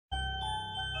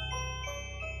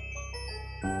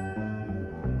Hey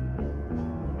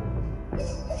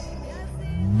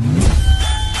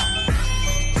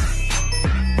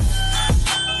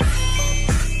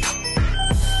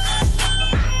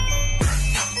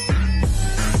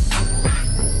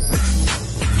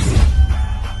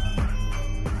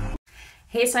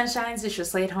sunshines, it's your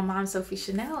Slay at Home mom, Sophie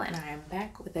Chanel, and I am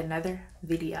back with another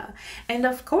video. And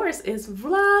of course, it's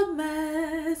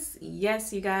Vlogmas.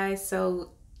 Yes, you guys,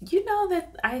 so you know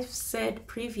that I've said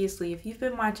previously, if you've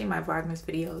been watching my Vlogmas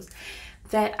videos,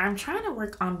 that I'm trying to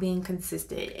work on being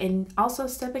consistent and also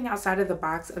stepping outside of the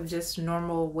box of just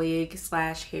normal wig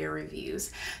slash hair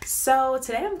reviews. So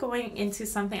today I'm going into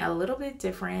something a little bit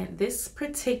different. This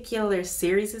particular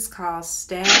series is called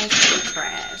Stash or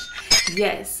Trash.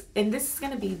 Yes, and this is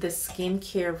going to be the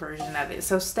skincare version of it.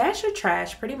 So Stash or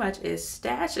Trash pretty much is,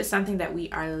 stash is something that we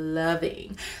are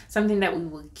loving, something that we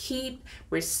will keep.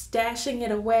 We're stashing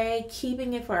it away,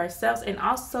 keeping it for ourselves, and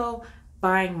also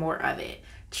buying more of it.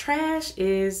 Trash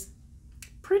is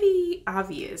pretty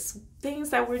obvious.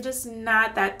 Things that we're just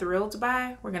not that thrilled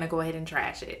by, we're gonna go ahead and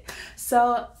trash it.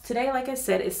 So today, like I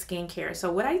said, is skincare. So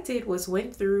what I did was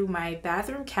went through my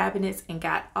bathroom cabinets and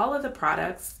got all of the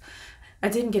products. I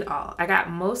didn't get all. I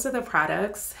got most of the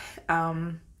products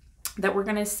that we're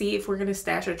gonna see if we're gonna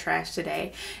stash or trash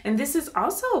today. And this is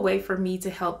also a way for me to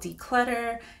help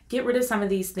declutter, get rid of some of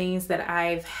these things that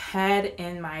I've had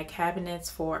in my cabinets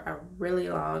for a really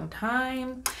long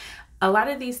time. A lot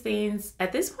of these things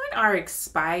at this point are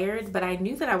expired, but I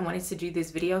knew that I wanted to do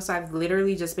this video, so I've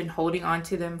literally just been holding on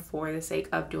to them for the sake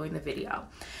of doing the video.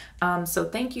 So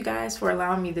thank you guys for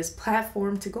allowing me this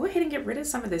platform to go ahead and get rid of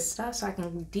some of this stuff so I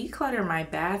can declutter my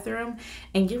bathroom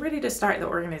and get ready to start the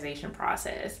organization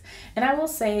process. And I will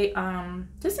say,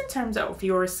 just in terms of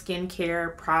your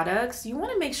skincare products, you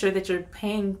want to make sure that you're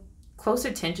paying close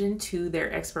attention to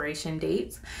their expiration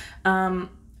dates.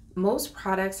 Most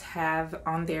products have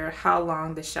on there how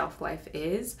long the shelf life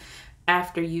is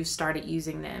after you've started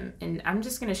using them. And I'm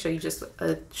just going to show you just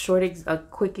a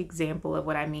quick example of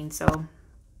what I mean. So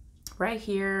right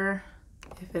here,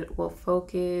 if it will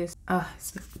focus,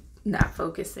 it's not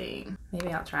focusing.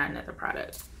 Maybe I'll try another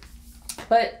product.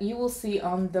 But you will see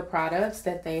on the products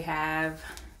that they have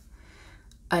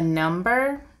a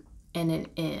number and an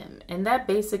M, and that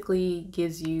basically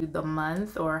gives you the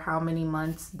month or how many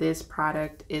months this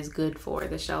product is good for,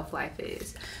 the shelf life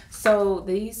is. So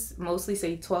these mostly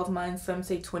say 12 months, some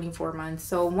say 24 months.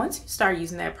 So once you start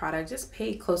using that product, just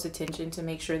pay close attention to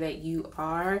make sure that you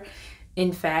are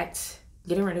in fact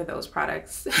getting rid of those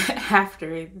products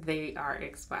after they are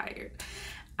expired.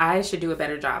 I should do a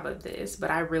better job of this, but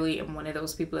I really am one of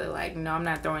those people that are like, no, I'm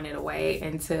not throwing it away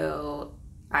until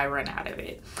I run out of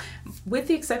it, with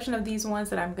the exception of these ones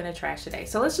that I'm gonna trash today.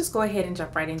 So let's just go ahead and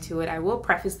jump right into it. I will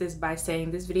preface this by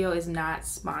saying this video is not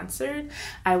sponsored.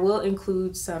 I will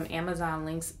include some Amazon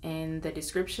links in the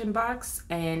description box,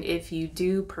 and if you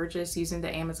do purchase using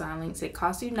the Amazon links, it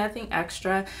costs you nothing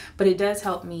extra, but it does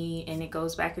help me and it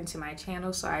goes back into my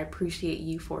channel, so I appreciate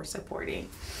you for supporting.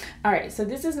 All right, so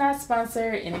this is not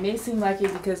sponsored, and it may seem like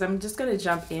it because I'm just gonna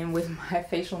jump in with my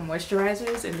facial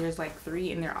moisturizers, and there's like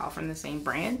 3 and they're all from the same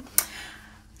brand.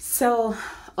 So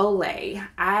Olay,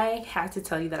 I have to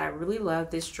tell you that I really love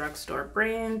this drugstore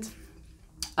brand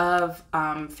of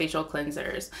facial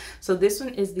cleansers. So this one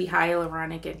is the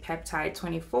Hyaluronic and Peptide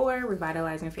 24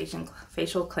 Revitalizing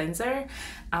Facial Cleanser.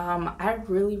 I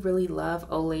really love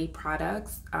Olay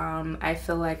products. I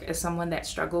feel like as someone that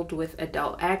struggled with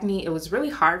adult acne, it was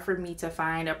really hard for me to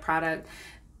find a product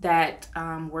that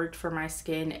worked for my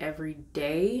skin every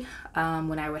day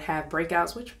when I would have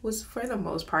breakouts, which was for the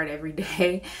most part every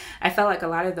day. I felt like a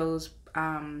lot of those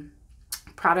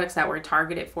products that were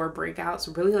targeted for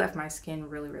breakouts really left my skin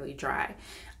really dry.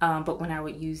 But when I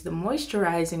would use the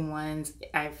moisturizing ones,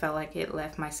 I felt like it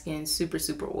left my skin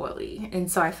super oily. And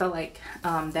so I felt like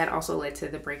that also led to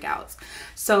the breakouts.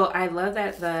 So I love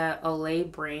that the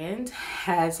Olay brand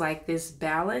has like this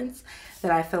balance that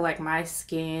I feel like my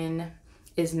skin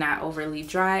is not overly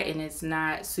dry and it's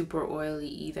not super oily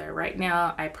either. Right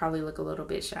now, I probably look a little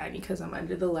bit shiny because I'm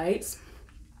under the lights,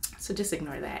 so just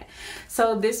ignore that.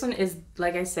 So this one is,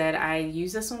 like I said, I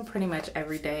use this one pretty much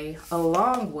every day,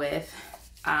 along with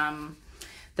the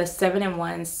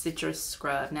 7-in-1 Citrus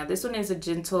Scrub. Now this one is a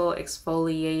gentle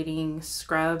exfoliating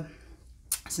scrub.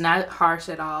 It's not harsh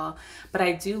at all, but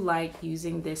I do like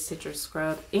using this citrus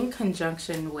scrub in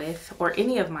conjunction with, or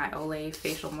any of my Olay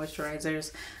facial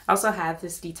moisturizers. I also have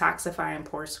this detoxifying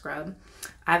pore scrub.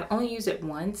 I've only used it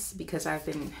once because I've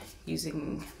been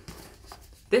using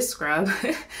this scrub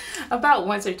about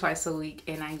once or twice a week,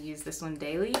 and I use this one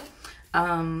daily.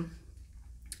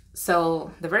 So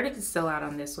the verdict is still out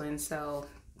on this one, so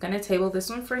I'm gonna table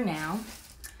this one for now.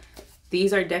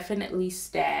 These are definitely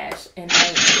stash, and I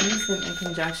use them in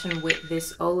conjunction with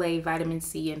this Olay vitamin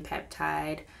C and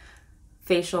peptide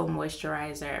facial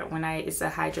moisturizer. It's a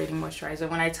hydrating moisturizer.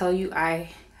 When I tell you I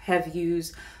have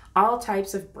used all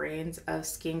types of brands of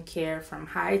skincare, from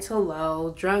high to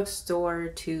low, drugstore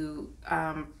to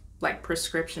like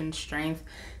prescription strength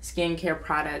skincare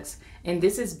products, and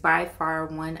this is by far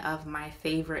one of my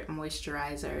favorite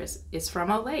moisturizers. It's from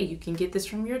Olay. You can get this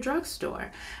from your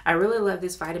drugstore. I really love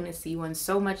this vitamin C one,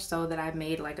 so much so that I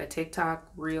made like a TikTok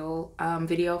reel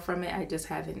video from it. I just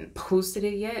haven't posted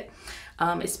it yet.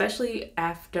 Especially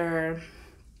after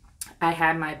I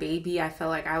had my baby, I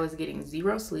felt like I was getting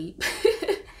zero sleep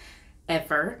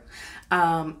ever.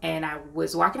 And I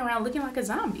was walking around looking like a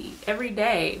zombie every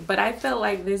day. But I felt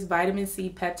like this vitamin C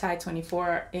peptide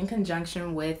 24 in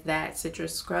conjunction with that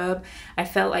citrus scrub, I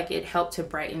felt like it helped to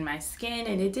brighten my skin,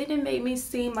 and it didn't make me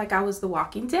seem like I was the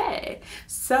Walking Dead.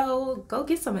 So go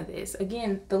get some of this.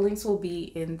 Again, the links will be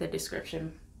in the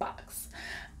description box.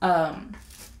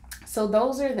 So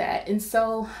those are that. And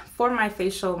so for my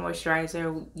facial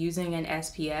moisturizer, using an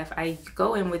SPF, I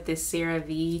go in with this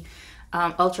CeraVe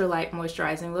ultralight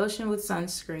moisturizing lotion with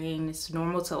sunscreen. It's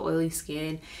normal to oily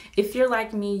skin. If you're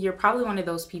like me, you're probably one of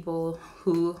those people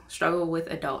who struggle with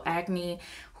adult acne,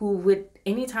 who would,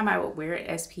 anytime I would wear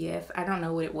an SPF, I don't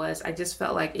know what it was, I just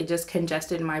felt like it just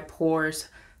congested my pores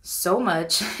so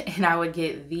much, and I would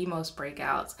get the most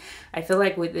breakouts. I feel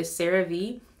like with this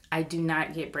CeraVe, I do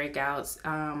not get breakouts.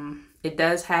 It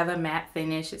does have a matte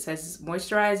finish. It says it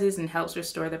moisturizes and helps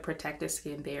restore the protective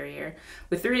skin barrier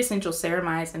with 3 essential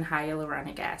ceramides and high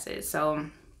hyaluronic acid. So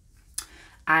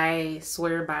I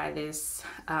swear by this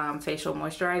facial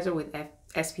moisturizer with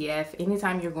SPF.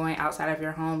 Anytime you're going outside of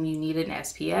your home, you need an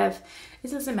SPF. It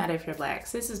doesn't matter if you're black.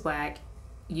 Sis is black,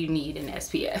 you need an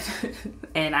SPF.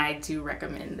 And I do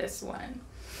recommend this one.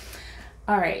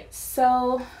 All right,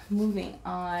 so moving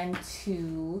on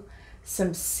to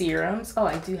some serums. Oh,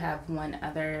 I do have one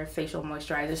other facial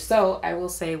moisturizer. So I will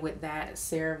say with that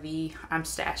CeraVe, I'm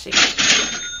stashing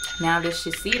it. Now this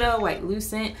Shiseido White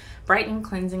Lucent Brightening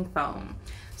Cleansing Foam.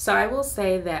 So I will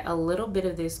say that a little bit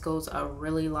of this goes a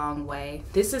really long way.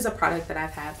 This is a product that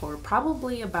I've had for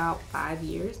probably about 5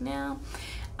 years now.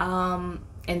 And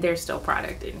there's still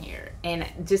product in here. And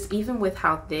just even with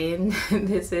how thin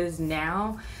this is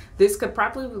now, this could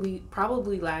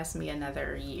probably last me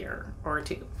another year or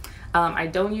two. I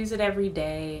don't use it every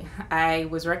day. I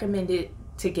was recommended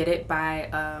to get it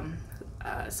by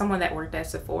someone that worked at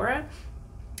Sephora.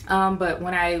 But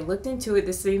when I looked into it,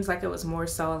 this seems like it was more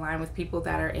so aligned with people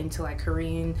that are into like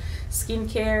Korean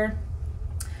skincare.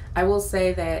 I will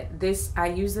say that I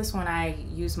use this when I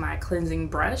use my cleansing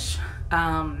brush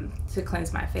to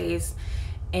cleanse my face,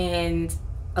 and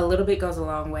a little bit goes a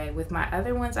long way. With my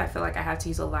other ones, I feel like I have to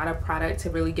use a lot of product to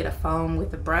really get a foam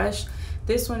with the brush.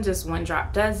 This one, just one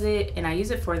drop does it, and I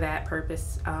use it for that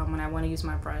purpose when I want to use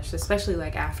my brush, especially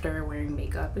like after wearing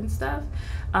makeup and stuff.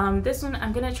 This one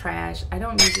I'm gonna trash. I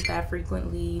don't use it that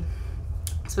frequently,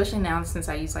 especially now since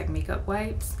I use like makeup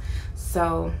wipes.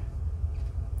 So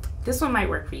this one might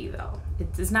work for you though.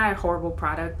 It's not a horrible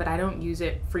product, but I don't use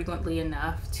it frequently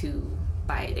enough to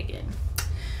buy it again.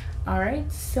 All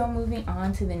right, so moving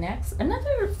on to the next,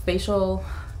 another facial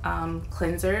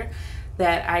cleanser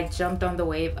that I jumped on the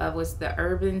wave of was the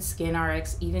Urban Skin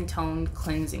RX Even Tone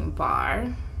Cleansing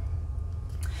Bar.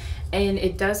 And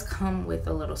it does come with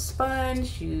a little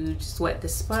sponge. You just wet the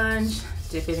sponge,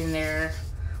 dip it in there,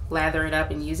 lather it up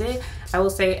and use it. I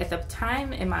will say at the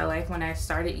time in my life when I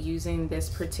started using this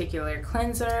particular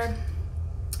cleanser,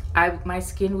 my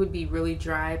skin would be really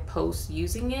dry post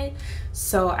using it,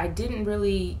 so I didn't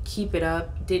really keep it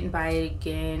up, didn't buy it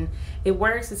again. It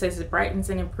works. It says it brightens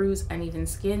and improves uneven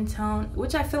skin tone,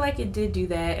 which I feel like it did do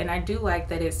that, and I do like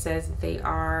that it says that they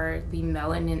are the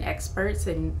melanin experts,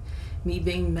 and me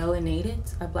being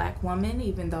melanated, a black woman,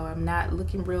 even though I'm not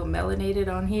looking real melanated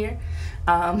on here,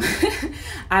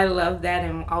 I love that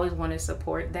and always want to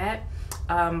support that.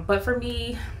 But for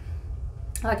me,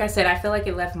 like I said, I feel like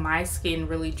it left my skin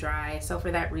really dry, so for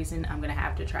that reason I'm gonna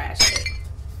have to trash it.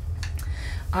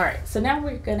 All right, so now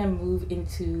we're gonna move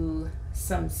into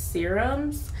some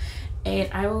serums, and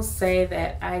I will say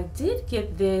that I did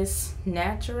get this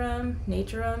Naturum,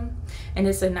 and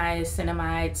it's a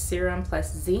niacinamide serum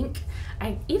plus zinc.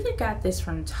 I either got this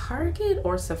from Target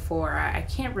or Sephora, I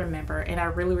can't remember, and I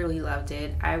really loved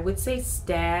it. I would say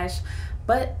stash,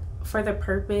 but for the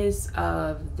purpose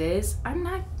of this, I'm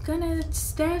not gonna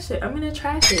stash it, I'm gonna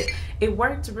trash it. It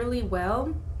worked really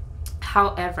well.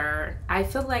 However, I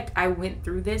feel like I went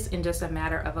through this in just a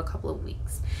matter of a couple of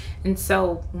weeks. And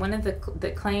so one of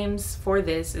the claims for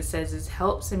this, it says it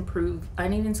helps improve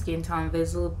uneven skin tone,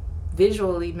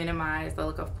 visually minimize the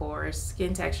look of pores,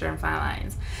 skin texture, and fine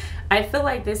lines. I feel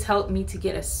like this helped me to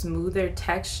get a smoother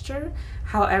texture.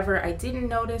 However, I didn't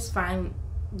notice fine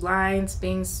lines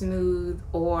being smooth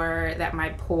or that my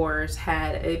pores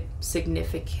had a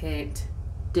significant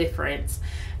difference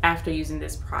after using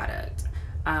this product.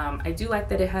 I do like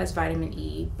that it has vitamin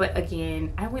E, but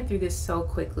again, I went through this so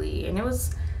quickly, and it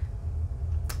was,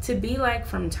 to be like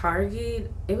from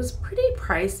Target, it was pretty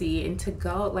pricey, and to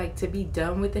go like to be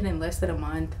done with it in less than a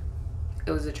month,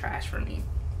 it was a trash for me.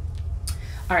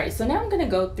 All right, so now I'm gonna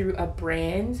go through a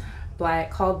brand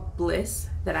called Bliss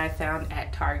that I found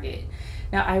at Target.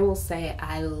 Now I will say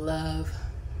I love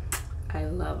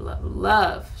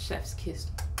chef's kiss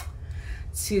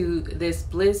to this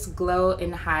Bliss Glow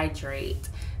and Hydrate.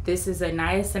 This is a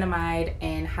niacinamide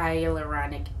and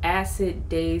hyaluronic acid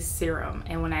day serum,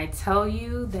 and when I tell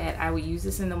you that I would use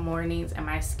this in the mornings and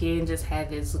my skin just had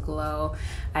this glow,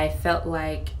 I felt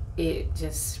like it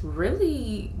just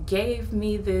really gave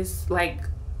me this like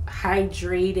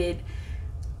hydrated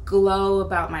glow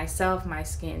about myself. My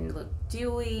skin looked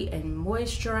dewy and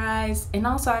moisturized, and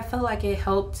also I felt like it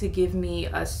helped to give me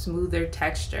a smoother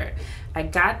texture. I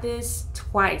got this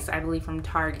twice, I believe, from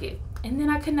Target, and then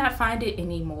I could not find it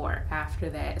anymore after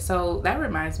that. So that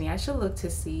reminds me, I should look to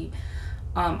see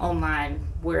online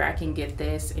where I can get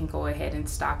this and go ahead and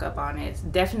stock up on it.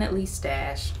 Definitely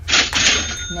stash.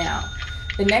 Now,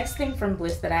 the next thing from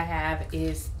Bliss that I have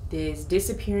is this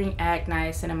Disappearing Act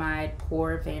Niacinamide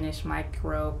Pore Vanish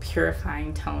Micro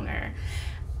Purifying Toner.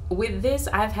 With this,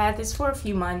 I've had this for a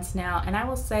few months now, and I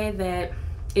will say that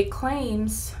it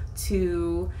claims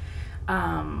to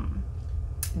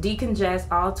decongest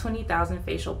all 20,000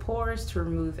 facial pores, to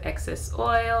remove excess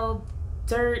oil,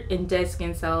 dirt, and dead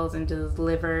skin cells, and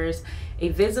delivers a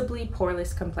visibly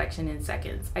poreless complexion in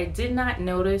seconds. I did not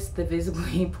notice the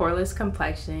visibly poreless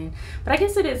complexion, but I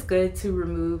guess it is good to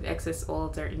remove excess oil,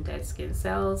 dirt, and dead skin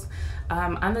cells.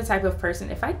 I'm the type of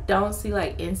person, if I don't see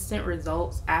like instant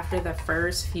results after the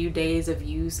first few days of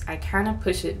use, I kind of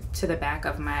push it to the back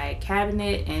of my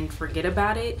cabinet and forget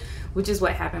about it, which is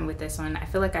what happened with this one. I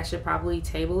feel like I should probably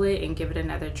table it and give it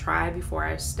another try before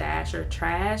I stash or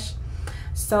trash.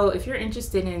 So if you're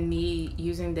interested in me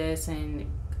using this and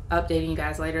updating you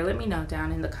guys later, let me know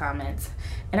down in the comments.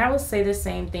 And I will say the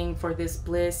same thing for this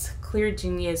Bliss Clear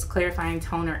Genius Clarifying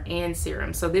Toner and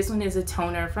Serum. So this one is a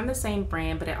toner from the same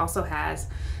brand, but it also has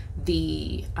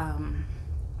the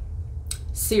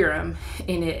serum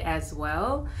in it as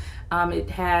well. It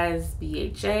has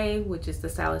BHA, which is the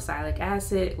salicylic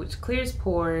acid, which clears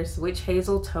pores, witch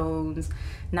hazel tones,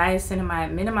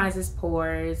 niacinamide minimizes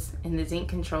pores, and the zinc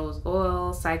controls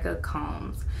oil, cica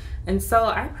calms. And so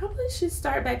I probably should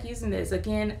start back using this.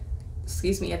 Again,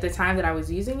 excuse me, at the time that I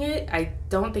was using it, I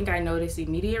don't think I noticed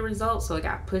immediate results, so it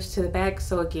got pushed to the back.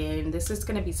 So again, this is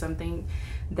gonna be something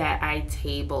that I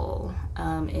table,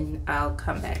 and I'll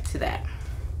come back to that.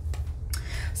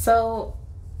 So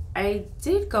I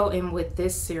did go in with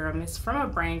this serum. It's from a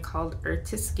brand called Earth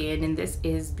to Skin, and this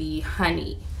is the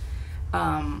honey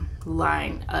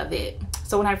line of it.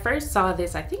 So when I first saw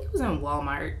this, I think it was in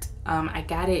Walmart, I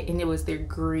got it and it was their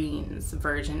greens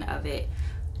version of it.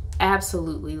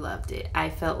 Absolutely loved it. I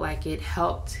felt like it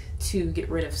helped to get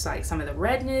rid of like some of the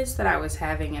redness that I was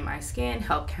having in my skin,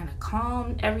 helped kind of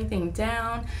calm everything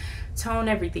down, tone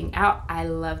everything out. I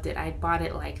loved it. I bought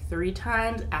it like 3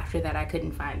 times. After that, I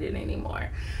couldn't find it anymore.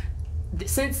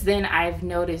 Since then, I've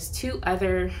noticed 2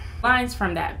 other lines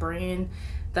from that brand,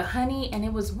 the honey, and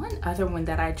it was one other one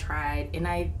that I tried,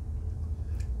 and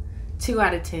 2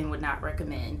 out of 10 would not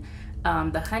recommend.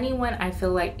 The honey one, I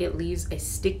feel like it leaves a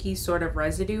sticky sort of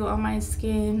residue on my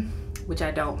skin, which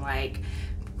I don't like.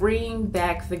 Bring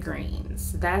back the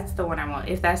greens. That's the one I want,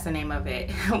 if that's the name of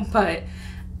it. But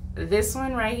this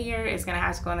one right here is gonna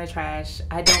have to go in the trash.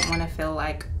 I don't want to feel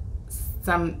like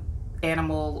some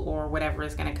animal or whatever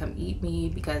is gonna come eat me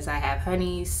because I have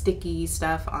honey sticky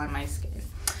stuff on my skin.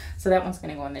 So that one's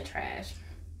gonna go in the trash.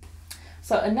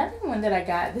 So another one that I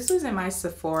got, this was in my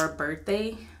Sephora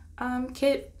birthday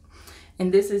kit,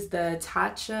 and this is the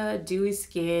Tatcha Dewy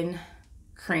Skin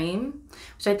Cream,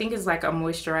 which I think is like a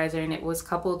moisturizer, and it was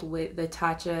coupled with the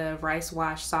Tatcha Rice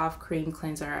Wash Soft Cream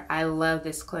Cleanser. I love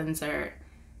this cleanser.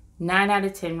 9 out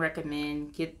of 10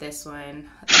 recommend. Get this one,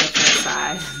 the full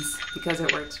size, because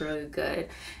it works really good.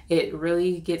 It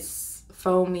really gets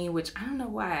foamy, which I don't know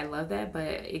why I love that, but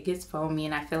it gets foamy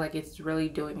and I feel like it's really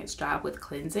doing its job with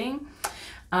cleansing.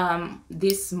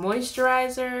 This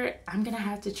moisturizer, I'm gonna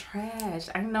have to trash.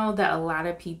 I know that a lot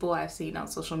of people I've seen on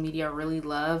social media really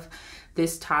love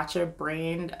this Tatcha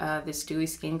brand, this dewy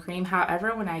skin cream.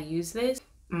 However, when I use this,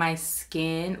 my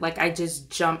skin, like I just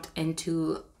jumped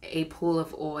into a pool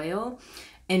of oil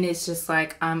and it's just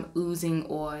like I'm oozing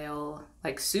oil,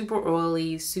 like super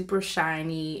oily, super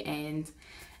shiny, and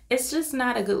it's just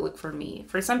not a good look for me.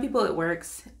 For some people it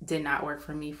works, did not work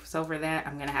for me. So for that,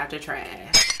 I'm gonna have to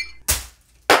trash.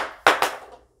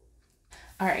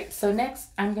 All right, so next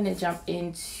I'm gonna jump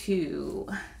into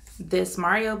this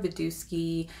Mario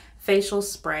Badescu facial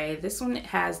spray. This one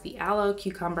has the aloe,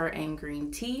 cucumber, and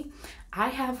green tea. I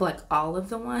have like all of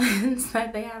the ones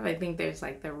that they have. I think there's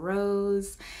like the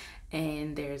rose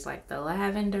and there's like the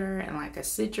lavender and like a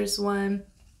citrus one.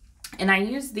 And I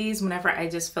use these whenever I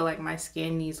just feel like my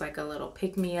skin needs like a little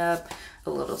pick-me-up, a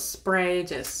little spray,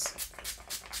 just...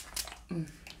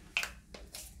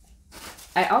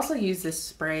 I also use this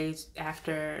spray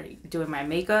after doing my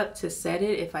makeup to set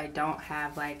it if I don't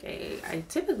have like I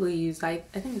typically use like,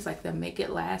 I think it's like the Make It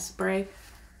Last spray.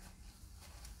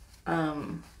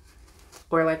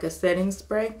 Or like a setting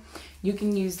spray. You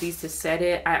can use these to set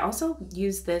it. I also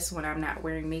use this when I'm not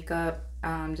wearing makeup,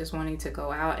 just wanting to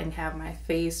go out and have my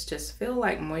face just feel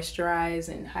like moisturized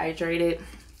and hydrated.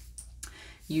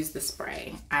 Use the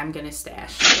spray. I'm gonna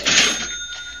stash it.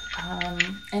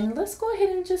 And let's go ahead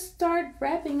and just start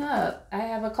wrapping up. I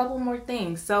have a couple more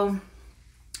things. So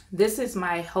this is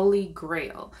my holy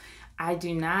grail. I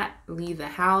do not leave the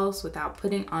house without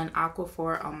putting on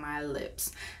Aquaphor on my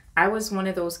lips. I was one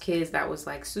of those kids that was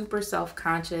like super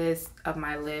self-conscious of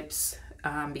my lips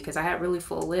because I had really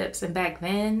full lips. And back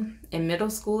then, in middle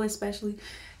school especially,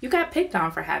 you got picked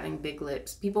on for having big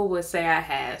lips. People would say I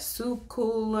had soup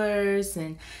coolers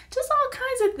and just all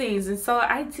kinds of things. And so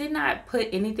I did not put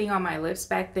anything on my lips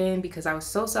back then because I was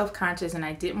so self-conscious and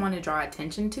I didn't want to draw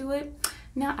attention to it.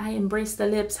 Now I embrace the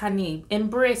lips, honey.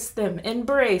 Embrace them,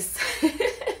 embrace.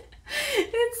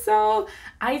 And so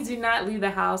I do not leave the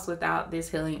house without this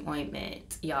healing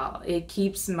ointment, y'all. It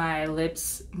keeps my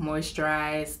lips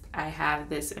moisturized. I have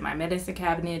this in my medicine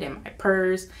cabinet, in my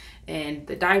purse, in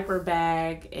the diaper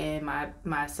bag, in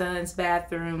my son's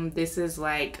bathroom. This is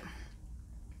like,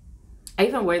 I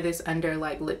even wear this under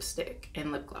like lipstick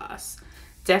and lip gloss.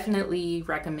 Definitely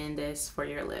recommend this for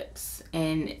your lips.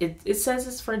 And it says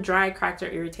it's for dry, cracked, or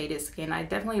irritated skin. I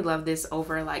definitely love this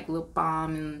over like lip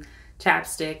balm and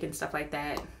chapstick and stuff like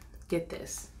that. Get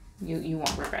this. You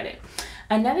won't regret it.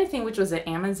 Another thing which was an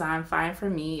Amazon find for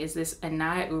me is this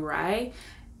Anai Urai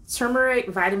turmeric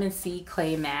vitamin C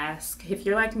clay mask. If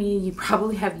you're like me, you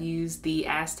probably have used the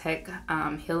Aztec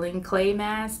healing clay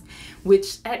mask,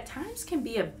 which at times can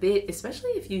be a bit,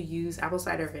 especially if you use apple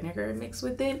cider vinegar mixed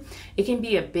with it, it can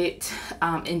be a bit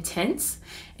intense,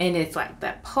 and it's like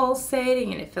that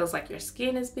pulsating and it feels like your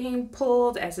skin is being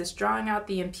pulled as it's drawing out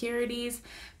the impurities.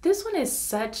 This one is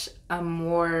such a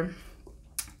more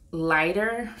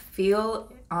lighter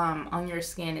feel on your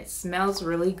skin. It smells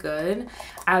really good.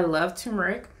 I love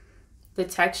turmeric. The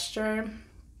texture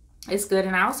is good,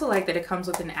 and I also like that it comes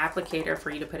with an applicator for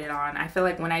you to put it on. I feel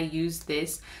like when I use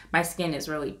this, my skin is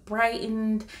really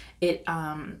brightened. It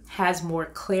has more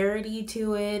clarity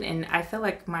to it, and I feel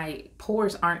like my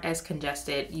pores aren't as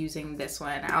congested using this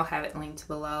one. I'll have it linked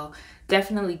below.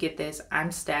 Definitely get this.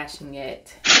 I'm stashing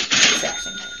it.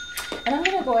 And I'm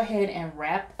gonna go ahead and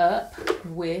wrap up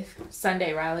with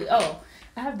Sunday Riley. Oh,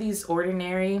 I have these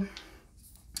Ordinary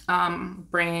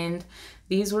brand.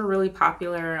 These were really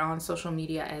popular on social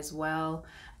media as well.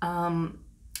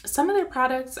 Some of their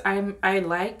products I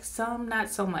like, some not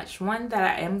so much. One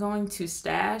that I am going to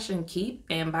stash and keep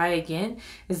and buy again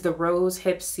is the Rose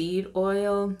Hip Seed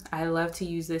Oil. I love to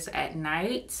use this at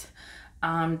night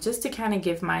just to kind of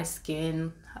give my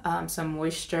skin some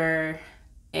moisture,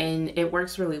 and it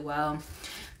works really well.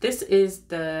 This is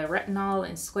the retinol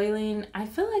and squalene. I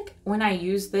feel like when I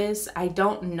use this, I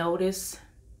don't notice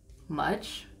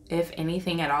much, if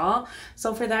anything at all.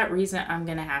 So for that reason, I'm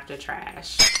gonna have to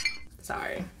trash.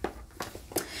 Sorry.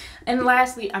 And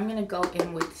lastly, I'm gonna go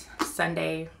in with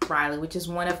Sunday Riley, which is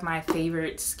one of my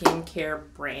favorite skincare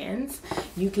brands.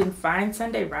 You can find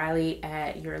Sunday Riley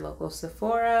at your local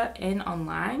Sephora and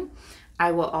online.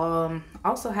 I will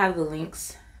also have the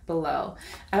links below.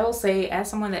 I will say, as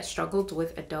someone that struggled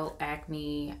with adult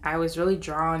acne, I was really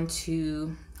drawn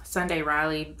to Sunday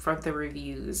Riley from the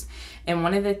reviews. And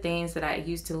one of the things that I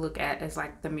used to look at as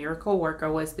like the miracle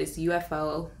worker was this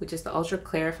UFO, which is the ultra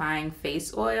clarifying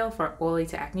face oil for oily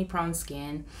to acne prone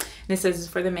skin. And it says it's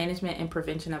for the management and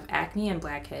prevention of acne and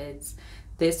blackheads.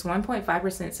 This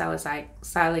 1.5%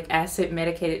 salicylic acid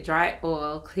medicated dry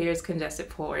oil clears congested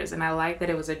pores. And I like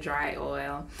that it was a dry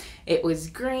oil. It was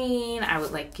green. I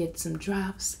would like get some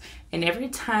drops. And every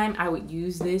time I would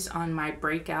use this on my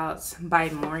breakouts,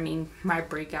 by morning, my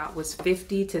breakout was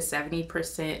 50 to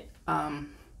 70%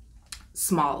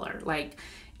 smaller. Like,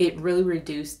 it really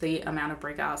reduced the amount of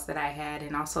breakouts that I had,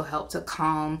 and also helped to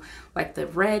calm like the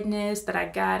redness that I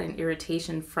got and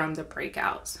irritation from the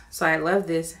breakouts. So I love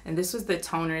this. And this was the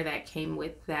toner that came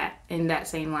with that in that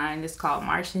same line. It's called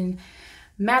Martian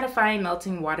Mattifying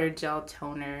Melting Water Gel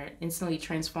Toner. Instantly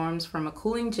transforms from a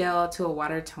cooling gel to a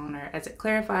water toner as it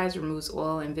clarifies, removes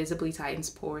oil, and visibly tightens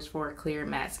pores for a clear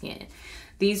matte skin.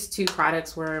 These two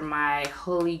products were my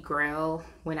holy grail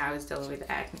when I was dealing with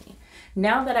acne.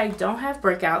 Now that I don't have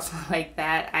breakouts like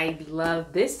that, I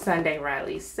love this Sunday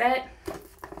Riley set,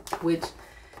 which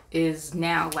is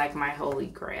now like my holy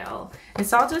grail. And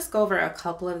so I'll just go over a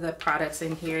couple of the products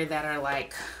in here that are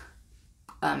like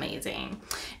amazing.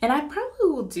 And I probably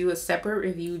will do a separate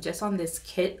review just on this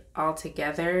kit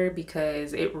altogether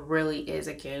because it really is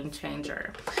a game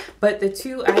changer. But the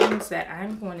two items that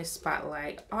I'm going to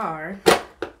spotlight are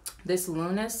this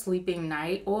Luna Sleeping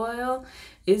Night Oil.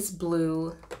 Is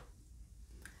blue.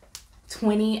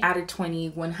 20 out of 20,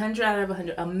 100 out of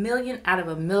 100, a million out of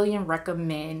a million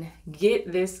recommend.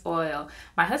 Get this oil.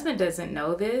 My husband doesn't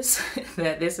know this,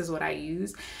 that this is what I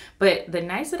use. But the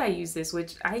nights that I use this,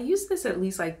 which I use this at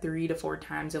least like 3 to 4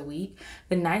 times a week.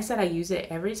 The nights that I use it,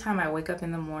 every time I wake up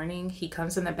in the morning, he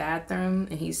comes in the bathroom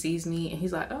and he sees me and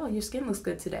he's like, oh, your skin looks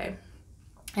good today.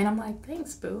 And I'm like,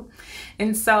 thanks, boo.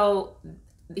 And so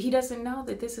he doesn't know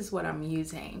that this is what I'm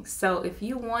using. So if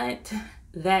you want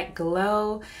that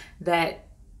glow, that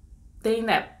thing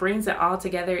that brings it all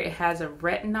together, it has a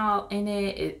retinol in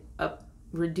it. It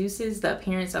reduces the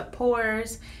appearance of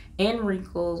pores and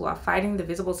wrinkles while fighting the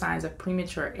visible signs of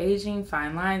premature aging,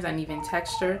 fine lines, uneven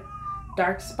texture,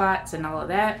 dark spots, and all of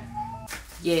that.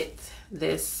 Get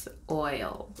this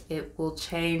oil. It will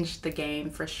change the game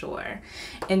for sure.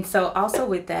 And so also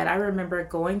with that, I remember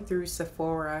going through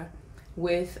Sephora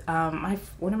with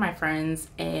one of my friends,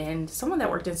 and someone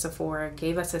that worked in Sephora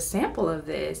gave us a sample of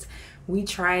this. We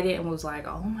tried it and was like,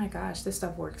 oh my gosh, this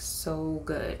stuff works so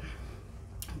good.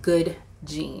 Good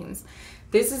genes.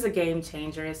 This is a game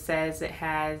changer. It says it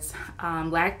has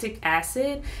lactic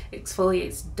acid,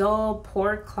 exfoliates dull,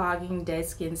 pore clogging dead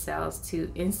skin cells to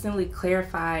instantly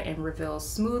clarify and reveal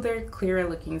smoother, clearer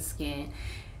looking skin.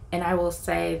 And I will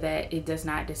say that it does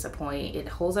not disappoint. It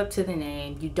holds up to the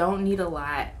name. You don't need a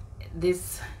lot.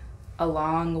 This,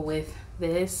 along with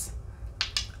this,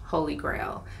 holy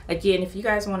grail. Again, if you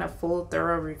guys want a full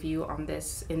thorough review on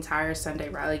this entire Sunday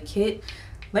Riley kit,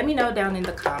 let me know down in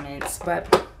the comments.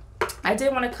 But I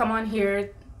did want to come on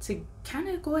here to kind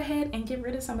of go ahead and get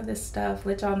rid of some of this stuff,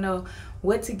 let y'all know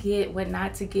what to get, what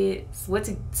not to get, what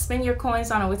to spend your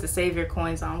coins on and what to save your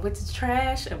coins on, what to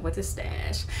trash and what to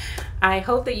stash. I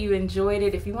hope that you enjoyed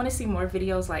it. If you want to see more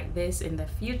videos like this in the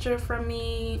future from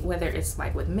me, whether it's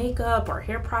like with makeup or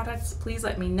hair products, please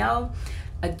let me know.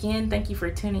 Again, thank you for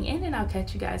tuning in, and I'll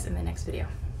catch you guys in the next video.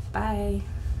 Bye.